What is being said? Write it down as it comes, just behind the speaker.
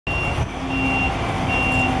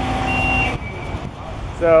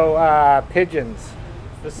So pigeons.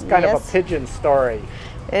 This is kind of a pigeon story.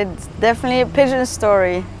 It's definitely a pigeon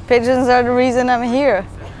story. Pigeons are the reason I'm here.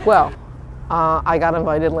 Well, I got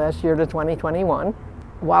invited last year to 2021.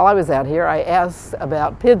 While I was out here, I asked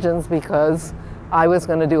about pigeons because I was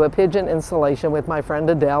going to do a pigeon installation with my friend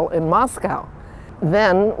Adele in Moscow.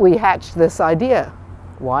 Then we hatched this idea.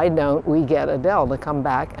 Why don't we get Adele to come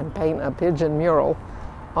back and paint a pigeon mural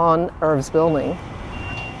on Eug's building?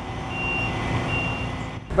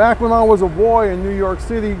 Back when I was a boy in New York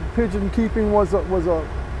City, pigeon keeping was a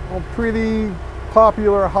pretty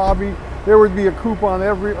popular hobby. There would be a coop on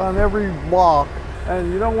every block,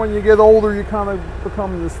 and you know, when you get older, you kind of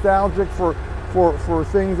become nostalgic for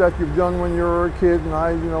things that you've done when you were a kid. And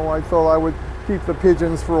I thought I would keep the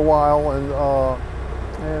pigeons for a while,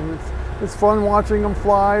 and it's fun watching them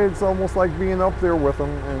fly. It's almost like being up there with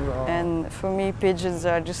them. And for me, pigeons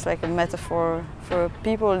are just like a metaphor for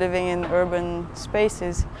people living in urban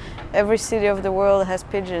spaces. Every city of the world has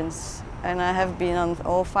pigeons, and I have been on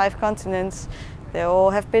all 5 continents. They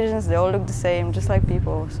all have pigeons, they all look the same, just like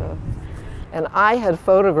people. So. And I had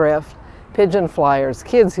photographed pigeon flyers,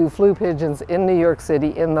 kids who flew pigeons in New York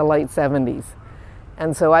City in the late 70s.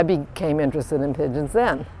 And so I became interested in pigeons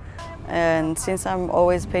then. And since I'm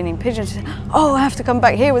always painting pigeons, she said, oh, I have to come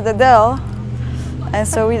back here with Adele. And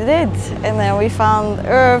so we did. And then we found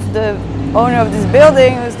Eug, the owner of this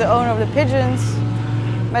building, who's the owner of the pigeons.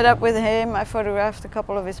 Met up with him, I photographed a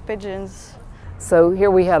couple of his pigeons. So here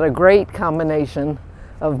we had a great combination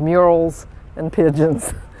of murals and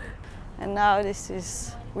pigeons. And now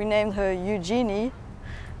we named her Eugene,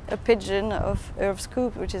 a pigeon of Eug's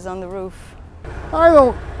coop, which is on the roof.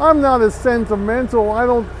 I'm not as sentimental. I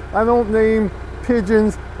don't name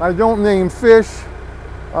pigeons. I don't name fish.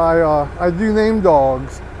 I do name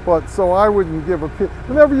dogs. But so I wouldn't give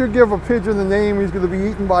whenever you give a pigeon a name, he's going to be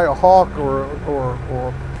eaten by a hawk or.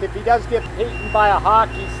 If he does get eaten by a hawk,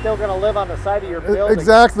 he's still going to live on the side of your building.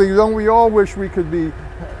 Exactly. We all wish we could be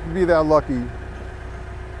that lucky.